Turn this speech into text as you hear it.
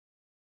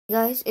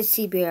Guys, it's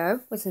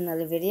CBR with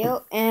another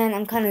video, and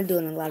I'm kind of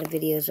doing a lot of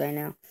videos right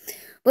now.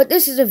 But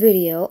this is a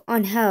video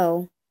on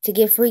how to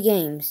get free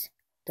games.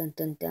 Dun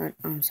dun dun.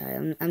 Oh, I'm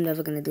sorry, I'm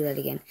never gonna do that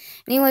again.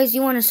 Anyways,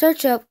 you want to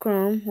search up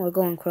Chrome, or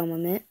go on Chrome, I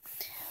meant.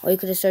 Or you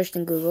could have searched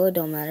in Google, it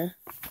don't matter.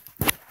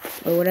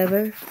 Or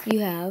whatever you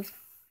have.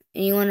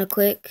 And you want to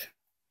click,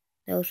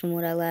 that was from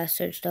what I last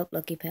searched up,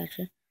 Lucky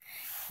Patcher.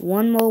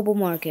 One mobile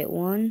market,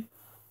 one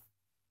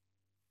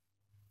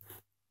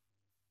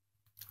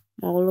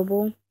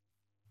mobile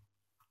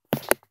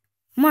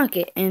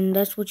market, and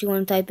that's what you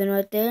want to type in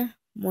right there.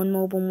 One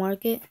mobile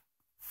market.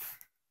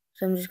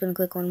 So I'm just going to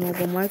click on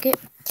mobile market.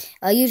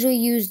 I usually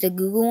use the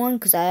Google one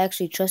because I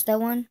actually trust that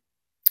one.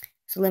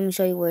 So let me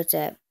show you where it's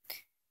at.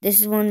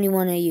 This is one you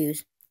want to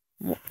use.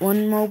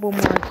 One mobile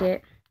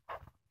market.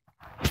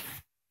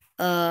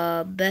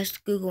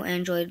 Best Google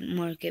Android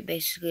market,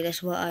 basically.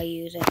 That's what I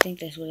use. I think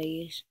that's what I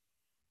use.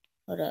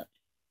 Hold up.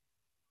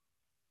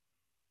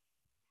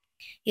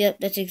 Yep,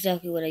 that's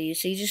exactly what I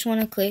use. So you just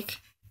want to click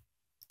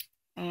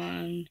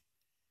on,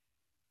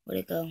 where'd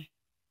it go?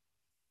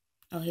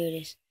 Oh, here it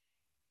is.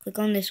 Click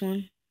on this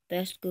one,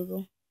 Best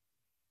Google.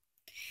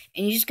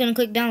 And you're just going to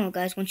click download,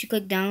 guys. Once you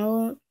click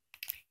download,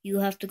 you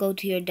have to go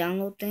to your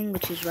download thing,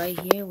 which is right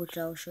here, which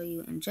I'll show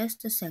you in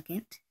just a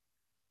second.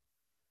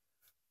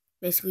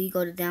 Basically, you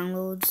go to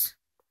downloads,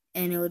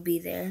 and it would be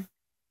there.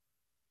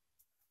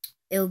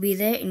 It will be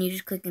there, and you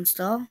just click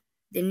install.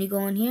 Then you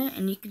go in here,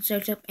 and you can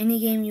search up any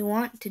game you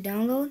want to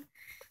download.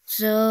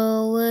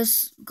 So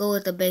let's go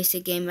with the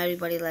basic game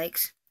everybody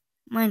likes,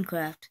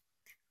 Minecraft.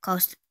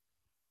 Cost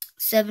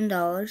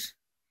 $7,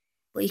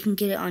 but you can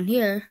get it on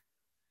here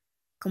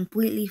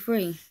completely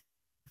free.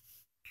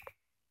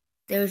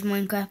 There's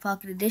Minecraft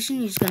Pocket Edition.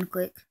 You're just gonna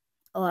click.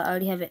 Oh, I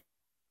already have it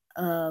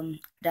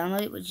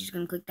download it, but you're just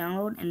gonna click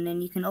download, and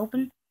then you can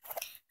open.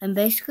 And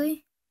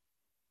basically,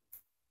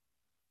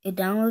 it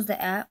downloads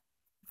the app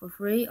for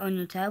free on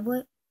your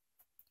tablet,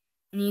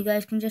 and you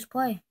guys can just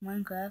play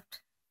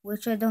Minecraft,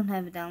 which I don't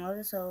have it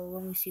downloaded. So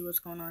let me see what's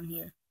going on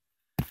here.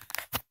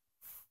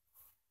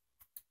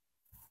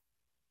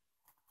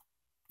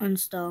 I'm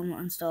gonna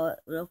install it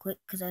real quick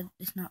because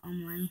it's not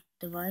on my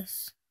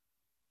device.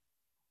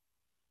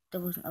 That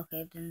wasn't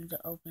okay. Then to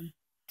open.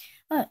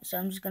 Alright, so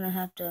I'm just gonna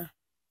have to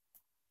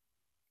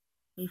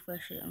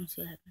refresh it and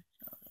see what happens.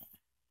 Okay.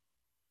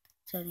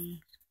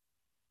 Settings.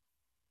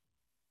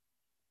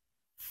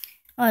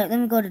 Alright, let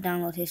me go to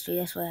download history.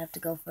 That's where I have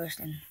to go first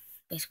and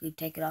basically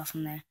take it off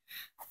from there.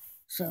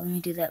 So let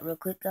me do that real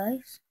quick,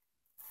 guys.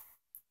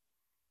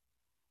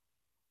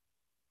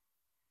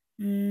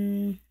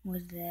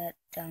 What's that?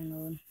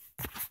 Download.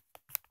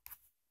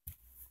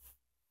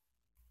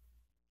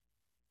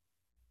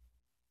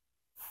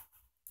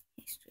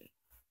 History.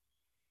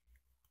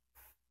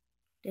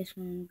 This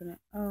one I'm gonna,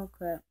 oh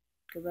crap.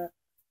 Go back,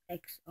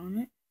 X on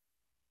it.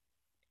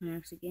 Turn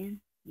X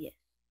again. Yes.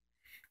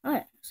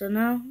 Alright, so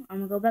now I'm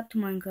gonna go back to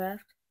Minecraft.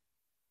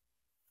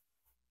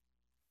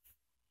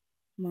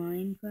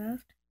 Minecraft.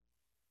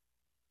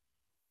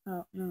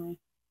 Oh, no.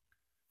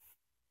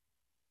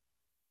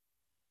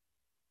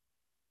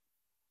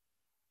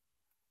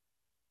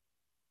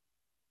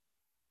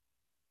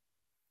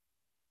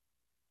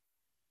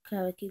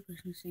 Crap, I keep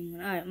pushing the same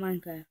one. Alright,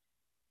 Minecraft.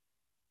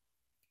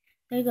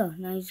 There you go.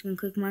 Now you're just gonna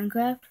click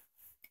Minecraft.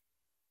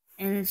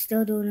 And it's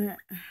still doing it.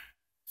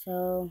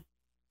 So,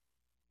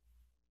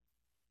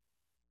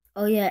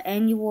 oh yeah,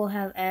 and you will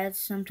have ads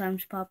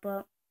sometimes pop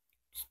up.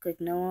 Just click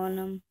no on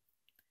them.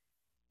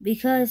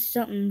 Because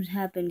something's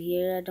happened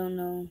here, I don't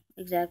know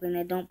exactly, and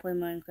I don't play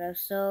Minecraft,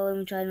 so let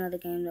me try another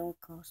game that will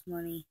cost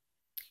money.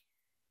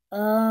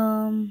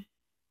 Let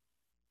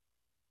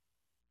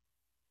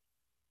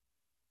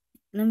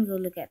me go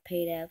look at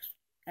paid apps.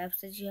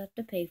 Apps that you have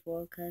to pay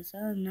for, because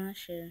I'm not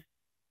sure.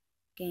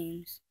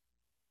 Games.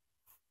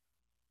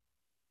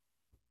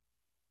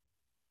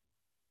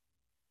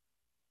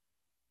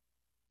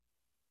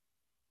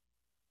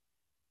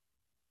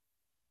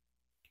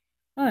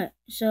 Alright,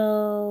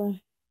 so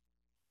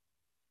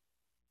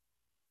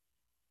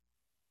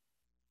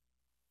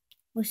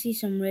we'll see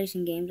some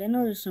racing games. I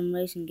know there's some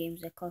racing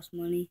games that cost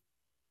money.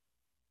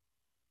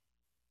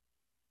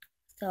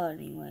 Thought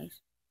anyways.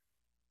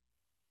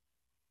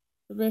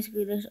 But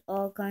basically there's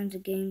all kinds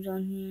of games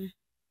on here.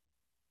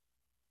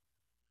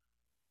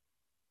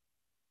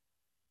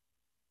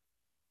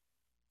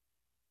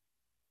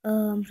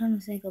 I'm trying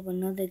to think of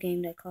another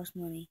game that costs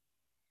money.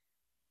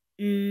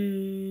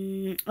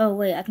 Oh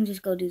wait, I can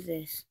just go do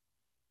this.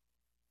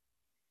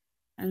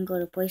 I can go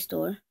to Play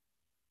Store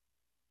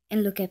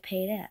and look at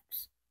paid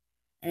apps.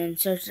 And then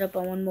search it up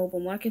on one mobile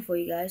market for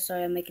you guys.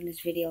 Sorry I'm making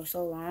this video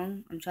so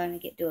long. I'm trying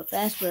to do it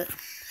fast, but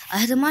I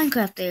had a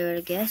Minecraft error,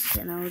 I guess,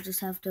 and I will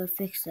just have to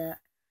fix that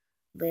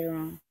later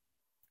on.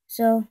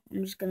 So,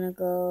 I'm just gonna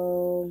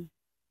go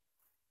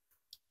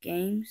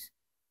games.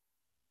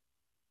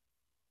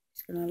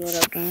 Just gonna load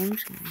up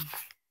games.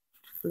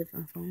 Flip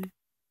my phone.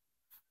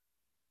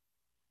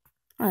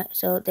 Alright,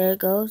 so there it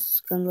goes. It's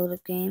gonna load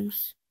up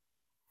games.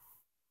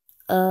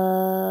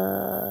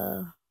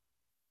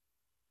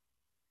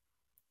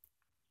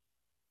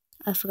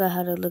 I forgot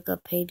how to look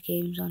up paid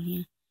games on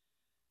here.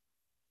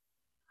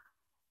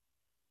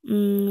 Let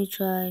me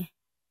try.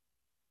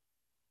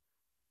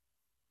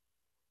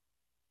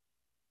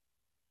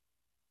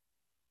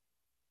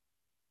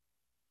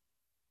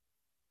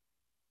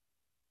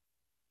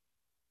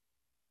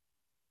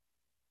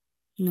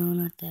 No,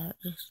 not that.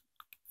 Just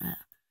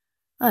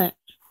alright.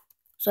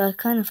 So I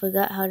kind of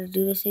forgot how to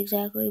do this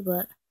exactly,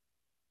 but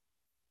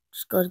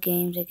just go to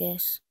games, I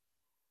guess.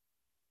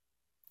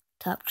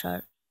 Top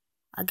chart.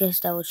 I guess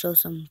that would show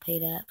some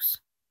paid apps.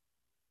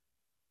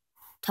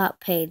 Top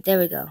paid. There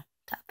we go.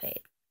 Top paid.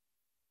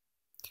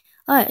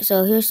 Alright,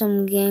 so here's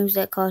some games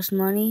that cost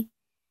money.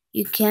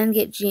 You can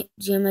get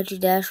Geometry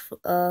Dash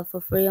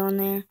for free on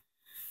there.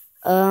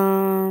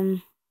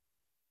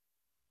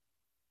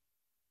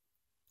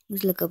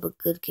 Let's look up a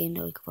good game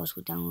that we could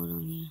possibly download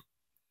on here.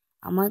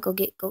 I might go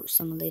get Goat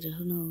Simulator.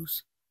 Who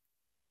knows?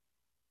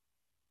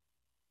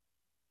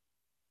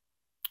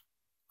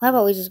 How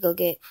about we just go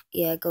get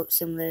Goat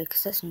Simulator,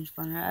 because that seems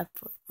fun.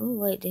 Oh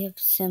wait, they have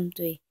Sim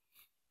 3.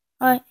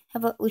 Alright, how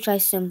about we try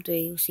Sim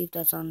 3? We'll see if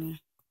that's on there.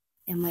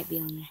 It might be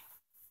on there.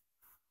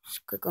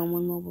 Just click on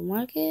One Mobile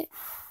Market.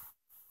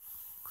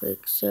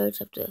 Click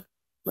search up to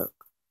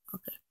look.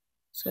 Okay.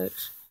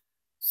 Search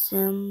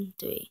Sim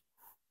 3.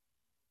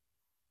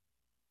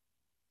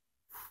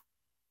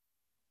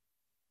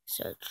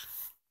 Search.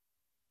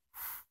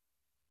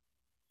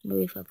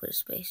 Maybe if I put a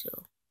space,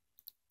 it'll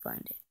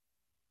find it.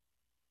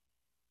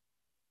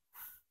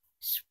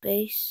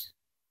 Space.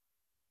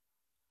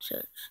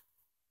 Search.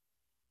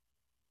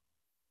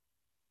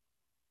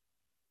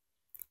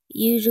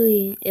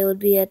 Usually it would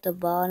be at the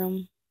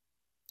bottom.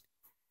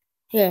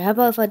 Here, how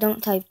about if I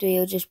don't type 3,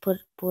 it'll just pull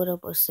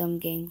up a sim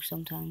game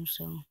sometimes,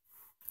 so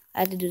I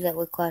had to do that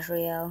with Clash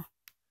Royale.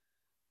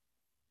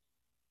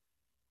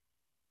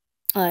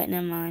 Alright,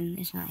 never mind,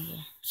 it's not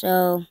here.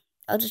 So,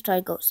 I'll just try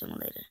Goat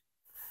Simulator.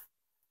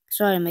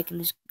 Sorry I'm making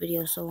this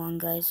video so long,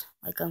 guys.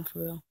 Like, I'm for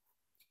real.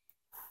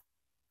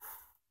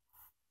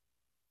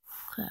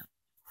 Crap.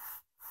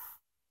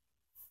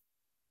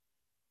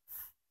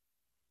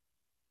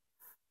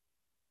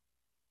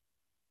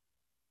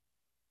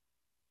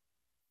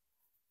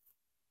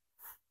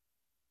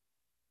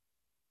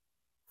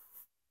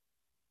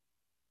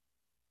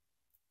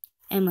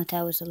 And my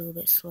tab was a little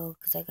bit slow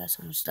because I got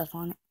so much stuff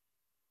on it.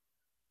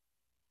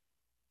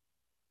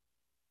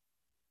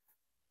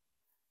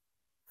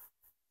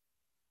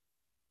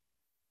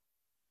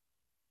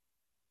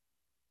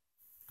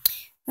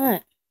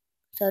 Alright,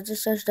 so I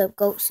just searched up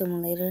Goat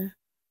Simulator.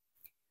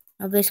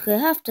 Now basically I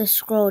have to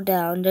scroll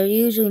down.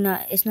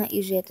 It's not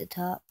usually at the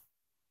top.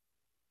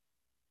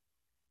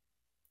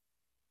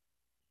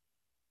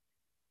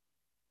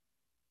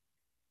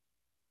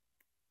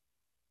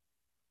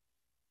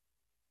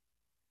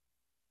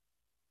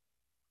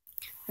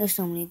 There's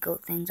so many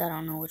goat things, I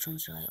don't know which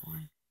one's the right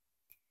one.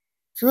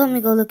 So let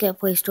me go look at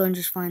Play Store and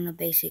just find the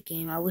basic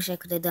game. I wish I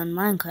could have done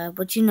Minecraft,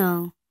 but you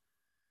know.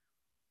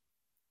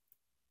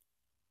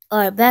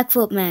 Alright,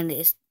 Backflip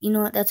Madness. You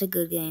know what? That's a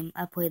good game.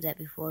 I played that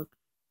before.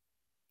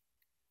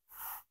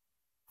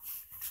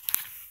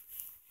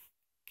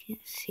 Can't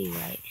see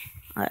right.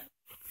 Alright,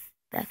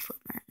 Backflip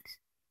Madness.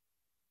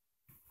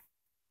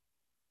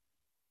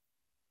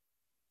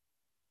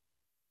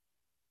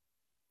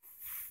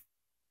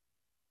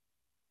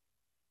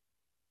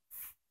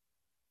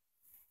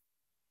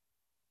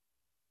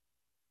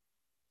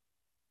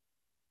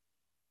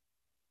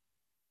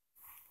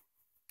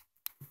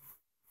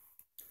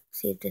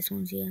 See if this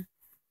one's here.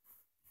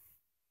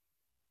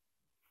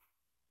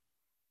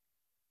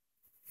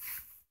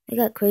 They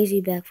got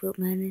crazy Backflip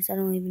Madness. I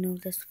don't even know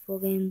if that's the full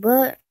game,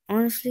 but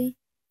honestly,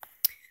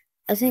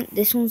 I think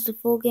this one's the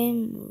full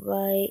game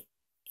right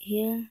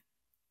here.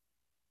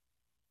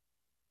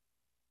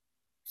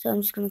 So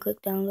I'm just gonna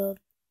click download.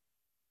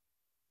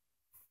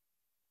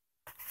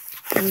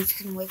 I'm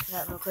just gonna wait for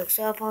that real quick.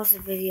 So I'll pause the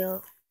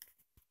video.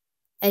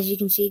 As you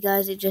can see,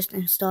 guys, it just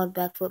installed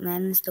Backflip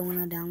Madness, the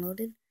one I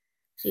downloaded.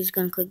 So you're just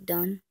gonna click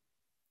done,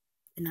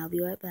 and I'll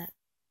be right back.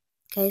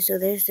 Okay, so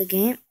there's the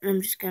game.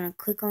 I'm just gonna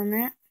click on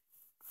that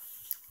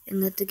and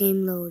let the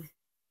game load.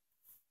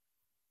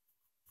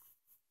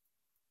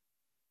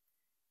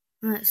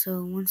 Alright,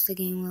 so once the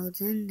game loads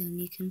in, then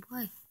you can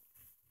play.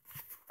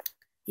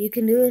 You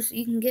can do this,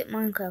 you can get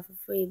Minecraft for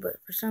free, but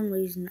for some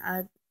reason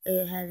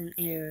it had an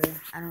error.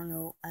 I don't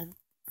know.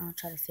 I'll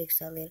try to fix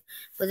that later.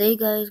 But there you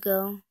guys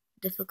go.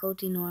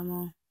 Difficulty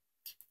normal.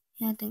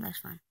 Yeah, I think that's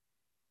fine.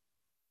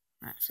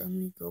 Alright, so let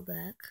me go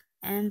back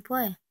and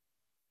play.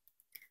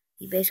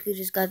 You basically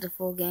just got the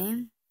full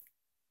game.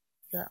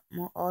 You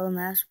got all the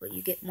maps, but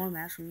you get more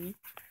maps when you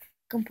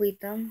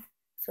complete them.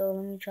 So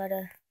let me try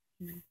to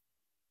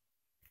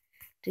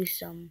do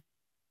some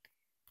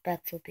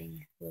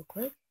backflipping real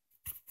quick.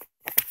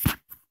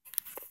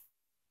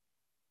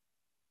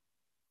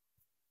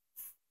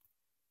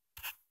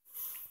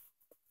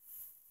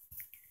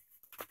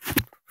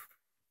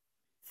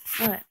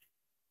 Alright.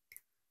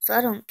 So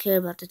I don't care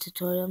about the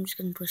tutorial. I'm just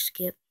gonna push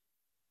skip.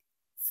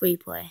 Free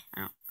play.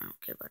 I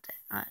don't care about that.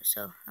 Alright,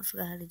 so I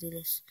forgot how to do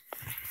this.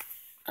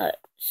 Alright,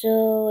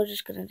 so we're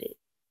just gonna do.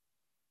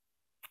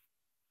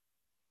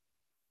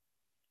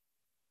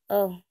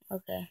 Oh,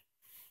 okay.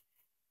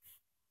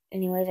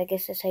 Anyways, I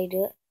guess that's how you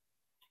do it.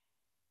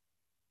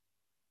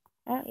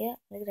 Oh, yeah,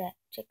 look at that.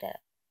 Check that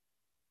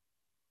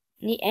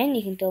out. And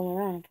you can throw him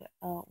around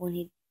when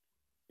he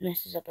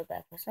messes up a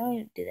backflip. So let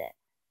me do that.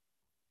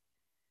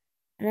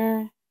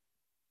 Now,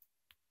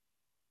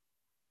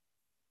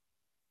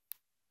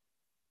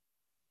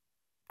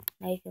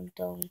 you can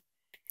throw him,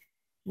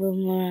 move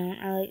him around.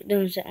 I like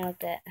doing something like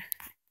that.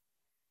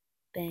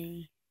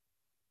 Bang.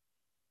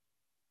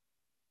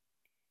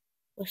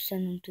 Or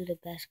send him through the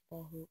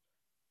basketball hoop.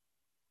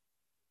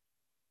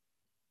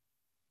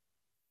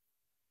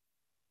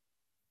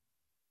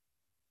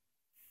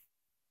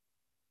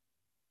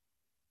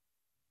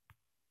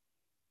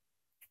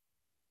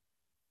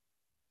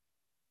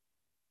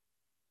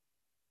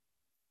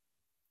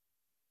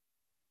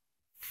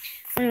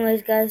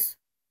 Anyways, guys,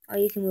 or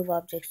you can move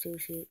objects too.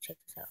 See, check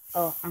this out.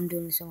 Oh, I'm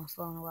doing this on my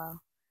phone a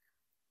while.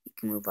 You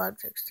can move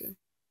objects too.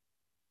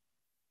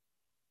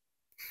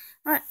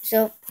 Alright,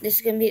 so this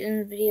is gonna be the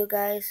end of the video,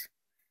 guys.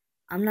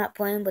 I'm not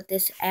playing, but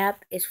this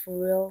app is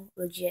for real,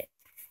 legit.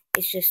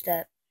 It's just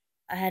that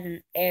I had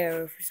an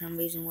error for some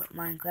reason with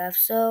Minecraft,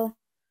 so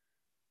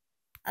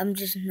I'm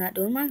just not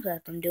doing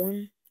Minecraft. I'm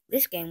doing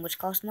this game, which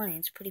costs money.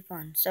 It's pretty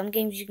fun. Some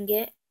games you can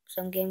get,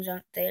 some games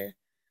aren't there,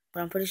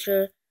 but I'm pretty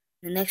sure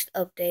the next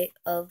update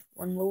of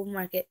One Mobile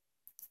Market,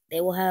 they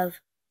will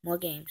have more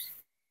games.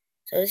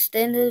 So this is the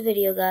end of the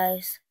video,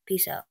 guys.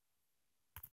 Peace out.